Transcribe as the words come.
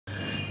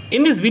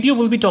In this video,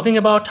 we'll be talking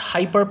about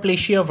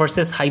hyperplasia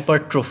versus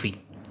hypertrophy.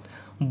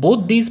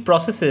 Both these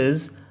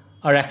processes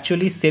are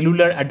actually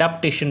cellular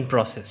adaptation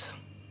process.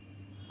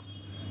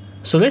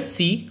 So let's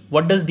see,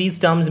 what does these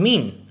terms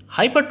mean?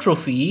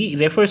 Hypertrophy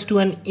refers to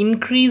an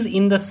increase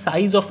in the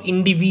size of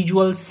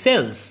individual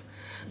cells,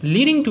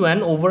 leading to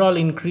an overall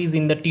increase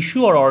in the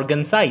tissue or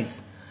organ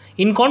size.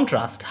 In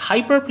contrast,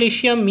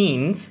 hyperplasia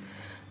means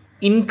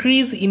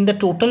increase in the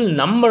total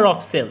number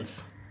of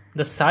cells.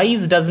 The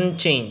size doesn't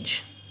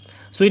change.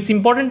 So it's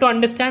important to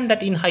understand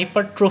that in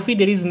hypertrophy,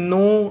 there is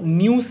no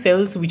new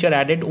cells which are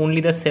added, only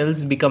the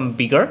cells become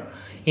bigger.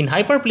 In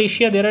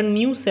hyperplasia, there are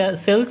new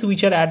cells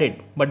which are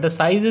added, but the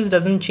sizes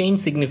doesn't change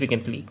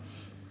significantly.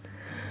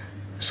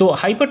 So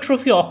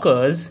hypertrophy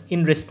occurs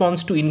in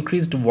response to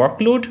increased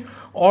workload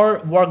or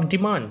work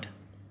demand,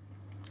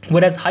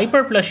 whereas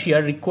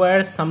hyperplasia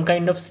requires some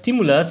kind of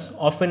stimulus,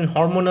 often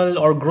hormonal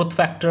or growth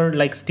factor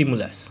like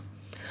stimulus.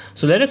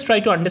 So let us try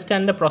to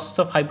understand the process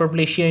of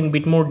hyperplasia in a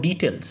bit more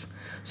details.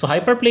 So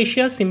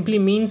hyperplasia simply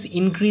means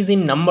increase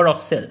in number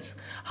of cells.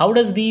 How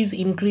does these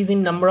increase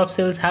in number of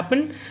cells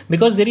happen?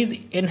 Because there is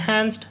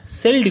enhanced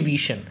cell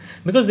division,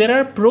 because there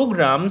are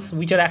programs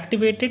which are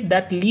activated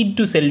that lead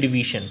to cell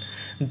division.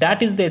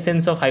 That is the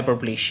essence of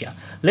hyperplasia.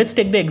 Let's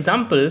take the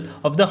example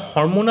of the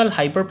hormonal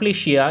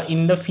hyperplasia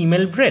in the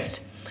female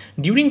breast.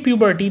 During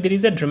puberty, there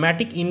is a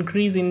dramatic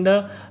increase in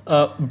the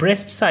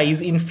breast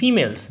size in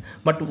females.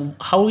 But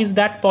how is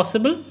that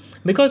possible?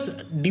 Because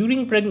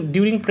during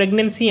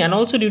pregnancy and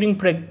also during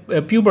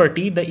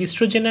puberty, the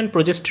estrogen and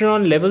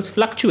progesterone levels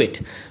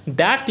fluctuate.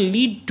 That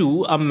lead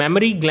to a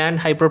mammary gland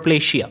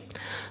hyperplasia.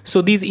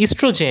 So these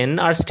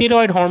estrogen are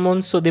steroid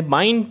hormones, so they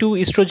bind to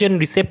estrogen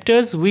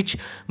receptors which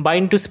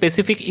bind to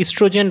specific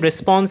estrogen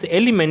response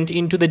element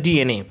into the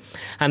DNA.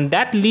 And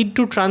that lead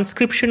to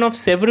transcription of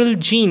several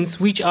genes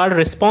which are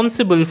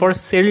responsible for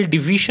cell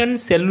division,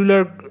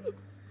 cellular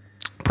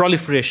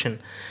proliferation.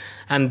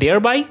 And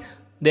thereby,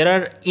 there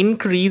are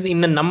increase in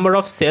the number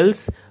of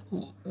cells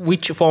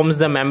which forms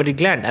the mammary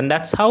gland. And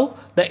that's how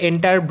the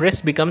entire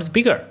breast becomes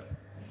bigger.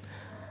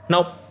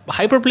 Now,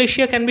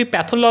 hyperplasia can be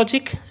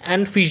pathologic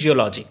and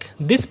physiologic.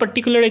 This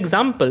particular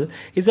example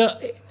is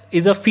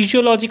a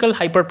physiological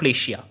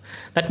hyperplasia.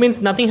 That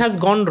means nothing has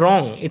gone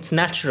wrong. It's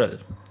natural.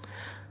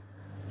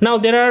 Now,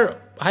 there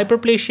are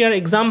hyperplasia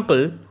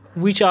examples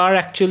which are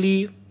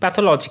actually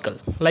pathological,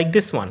 like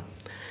this one.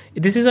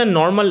 This is a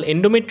normal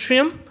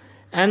endometrium,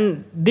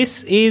 and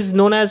this is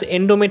known as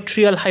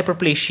endometrial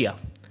hyperplasia.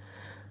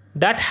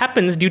 That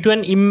happens due to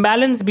an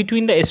imbalance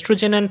between the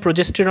estrogen and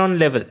progesterone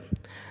level.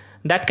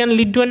 That can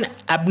lead to an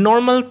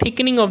abnormal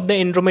thickening of the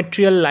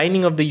endometrial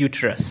lining of the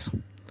uterus.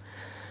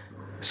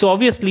 So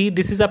obviously,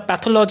 this is a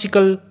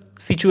pathological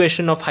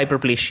situation of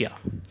hyperplasia.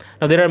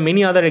 Now, there are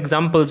many other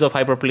examples of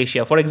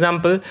hyperplasia. For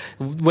example,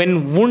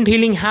 when wound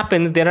healing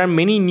happens, there are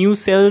many new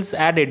cells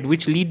added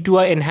which lead to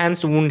an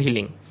enhanced wound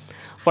healing.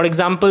 For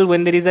example,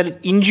 when there is an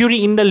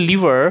injury in the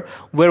liver,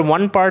 where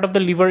one part of the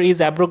liver is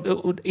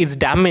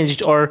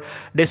damaged or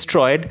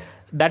destroyed,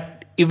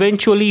 that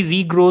eventually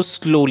regrows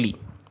slowly.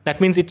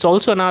 That means it's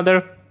also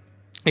another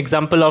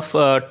example of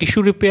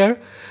tissue repair,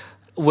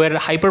 where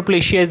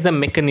hyperplasia is the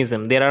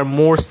mechanism. There are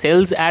more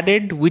cells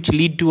added which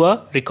lead to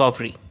a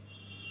recovery.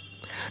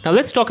 Now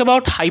let's talk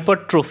about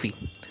hypertrophy.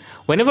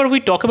 Whenever we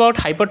talk about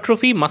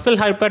hypertrophy, muscle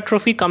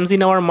hypertrophy comes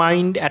in our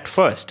mind at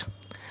first.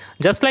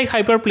 Just like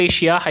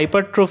hyperplasia,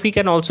 hypertrophy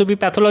can also be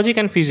pathologic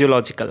and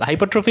physiological.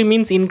 Hypertrophy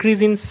means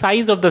increase in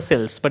size of the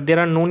cells, but there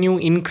are no new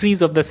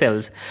increase of the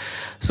cells.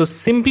 So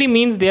simply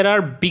means there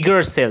are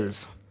bigger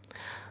cells.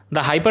 The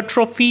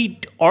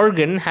hypertrophied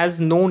organ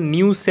has no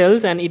new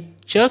cells, and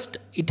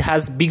it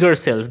has bigger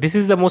cells. This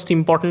is the most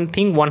important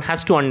thing one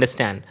has to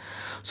understand.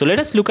 So let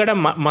us look at a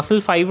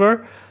muscle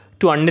fiber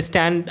to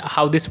understand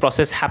how this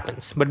process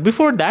happens. But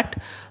before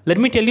that, let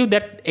me tell you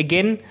that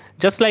again,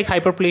 just like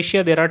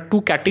hyperplasia, there are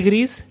two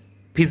categories: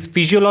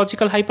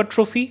 physiological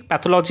hypertrophy,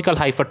 pathological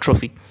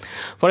hypertrophy.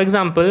 For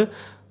example,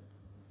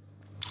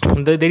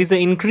 there is an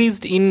increase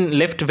in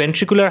left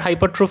ventricular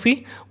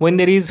hypertrophy when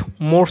there is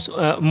more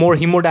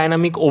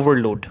hemodynamic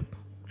overload.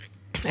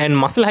 And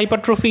muscle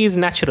hypertrophy is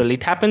natural.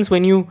 It happens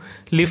when you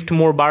lift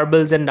more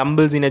barbells and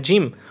dumbbells in a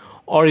gym,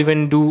 or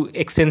even do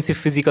extensive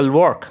physical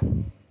work.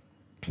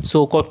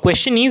 So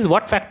question is,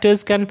 what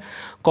factors can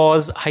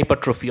cause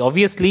hypertrophy?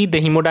 Obviously, the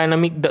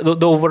hemodynamic,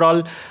 the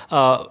overall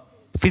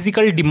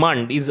physical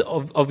demand is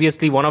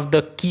obviously one of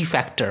the key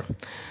factor.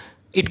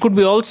 It could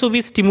also be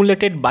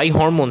stimulated by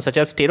hormones such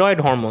as steroid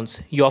hormones.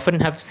 You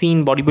often have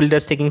seen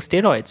bodybuilders taking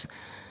steroids.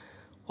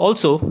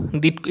 Also,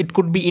 it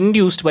could be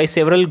induced by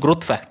several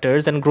growth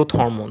factors and growth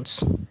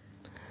hormones.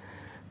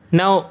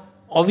 Now,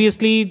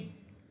 obviously,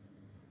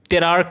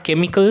 there are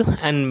chemical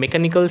and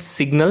mechanical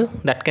signals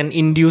that can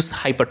induce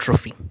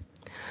hypertrophy.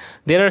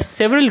 There are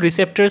several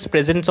receptors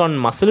present on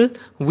muscle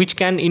which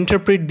can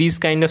interpret these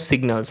kind of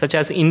signals, such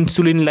as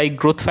insulin-like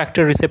growth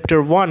factor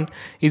receptor 1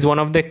 is one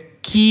of the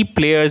key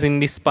players in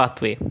this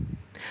pathway.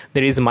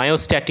 There is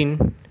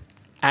myostatin,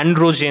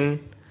 androgen,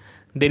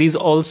 there is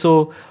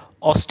also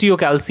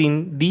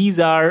osteocalcin. These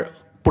are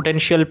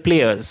potential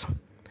players.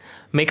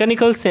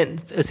 Mechanical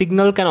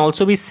signal can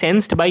also be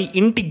sensed by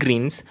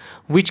integrins,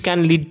 which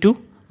can lead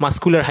to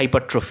muscular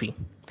hypertrophy.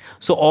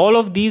 So all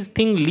of these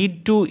things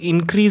lead to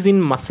increase in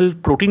muscle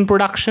protein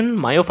production,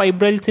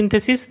 myofibril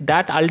synthesis,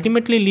 that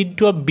ultimately lead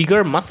to a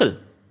bigger muscle.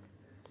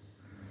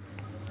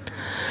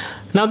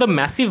 Now, the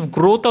massive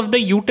growth of the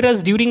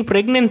uterus during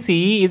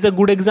pregnancy is a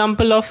good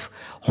example of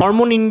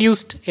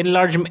hormone-induced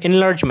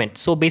enlargement.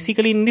 So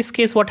basically, in this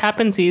case, what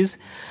happens is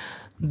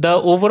the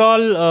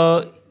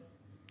overall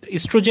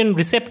estrogen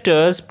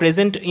receptors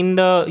present in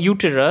the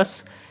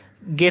uterus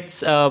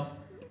gets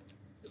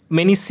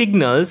many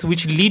signals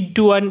which lead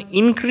to an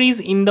increase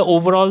in the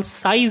overall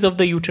size of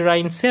the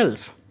uterine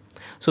cells.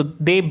 So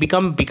they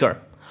become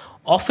bigger.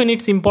 Often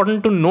it's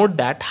important to note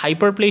that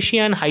hyperplasia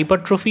and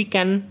hypertrophy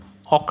can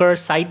occur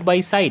side by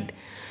side.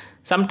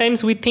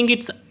 Sometimes we think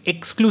it's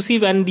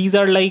exclusive and these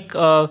are like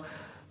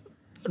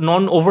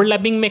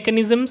non-overlapping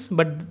mechanisms,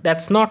 but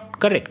that's not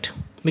correct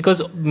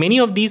because many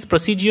of these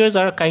procedures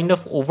are kind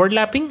of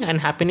overlapping and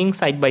happening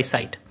side by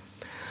side.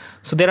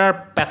 So there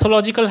are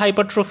pathological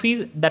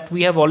hypertrophy that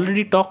we have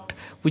already talked,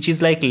 which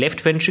is like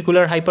left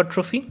ventricular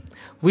hypertrophy,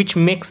 which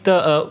makes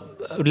the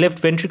left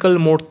ventricle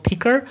more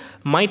thicker,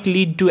 might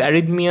lead to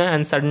arrhythmia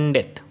and sudden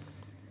death.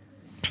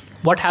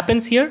 What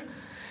happens here?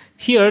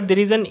 Here there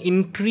is an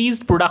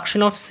increased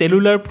production of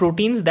cellular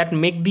proteins that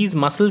make these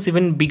muscles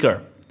even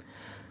bigger.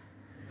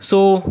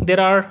 So there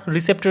are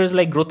receptors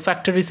like growth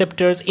factor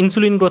receptors,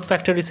 insulin growth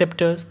factor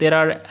receptors, there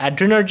are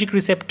adrenergic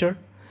receptor,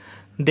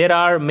 there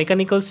are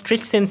mechanical stretch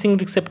sensing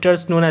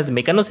receptors known as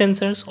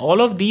mechanosensors.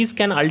 All of these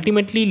can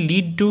ultimately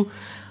lead to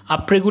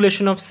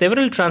upregulation of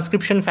several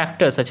transcription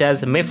factors such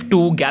as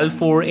MEF2,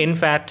 GAL4,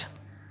 NFAT.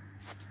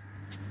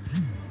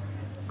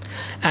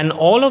 And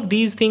all of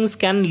these things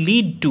can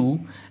lead to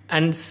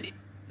and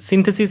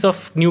synthesis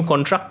of new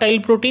contractile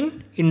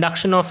protein,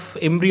 induction of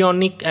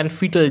embryonic and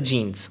fetal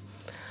genes.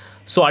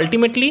 So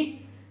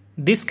ultimately,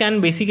 this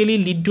can basically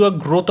lead to a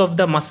growth of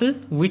the muscle,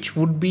 which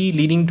would be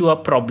leading to a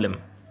problem.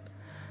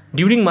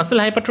 During muscle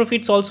hypertrophy,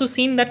 it's also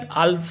seen that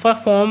alpha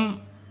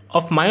form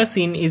of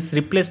myosin is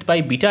replaced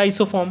by beta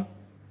isoform.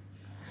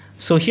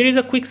 So here is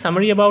a quick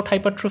summary about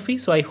hypertrophy.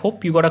 So I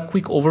hope you got a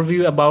quick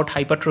overview about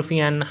hypertrophy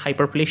and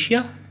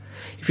hyperplasia.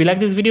 If you like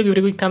this video, give it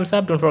a quick thumbs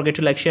up. Don't forget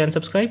to like, share and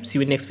subscribe. See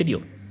you in the next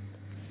video.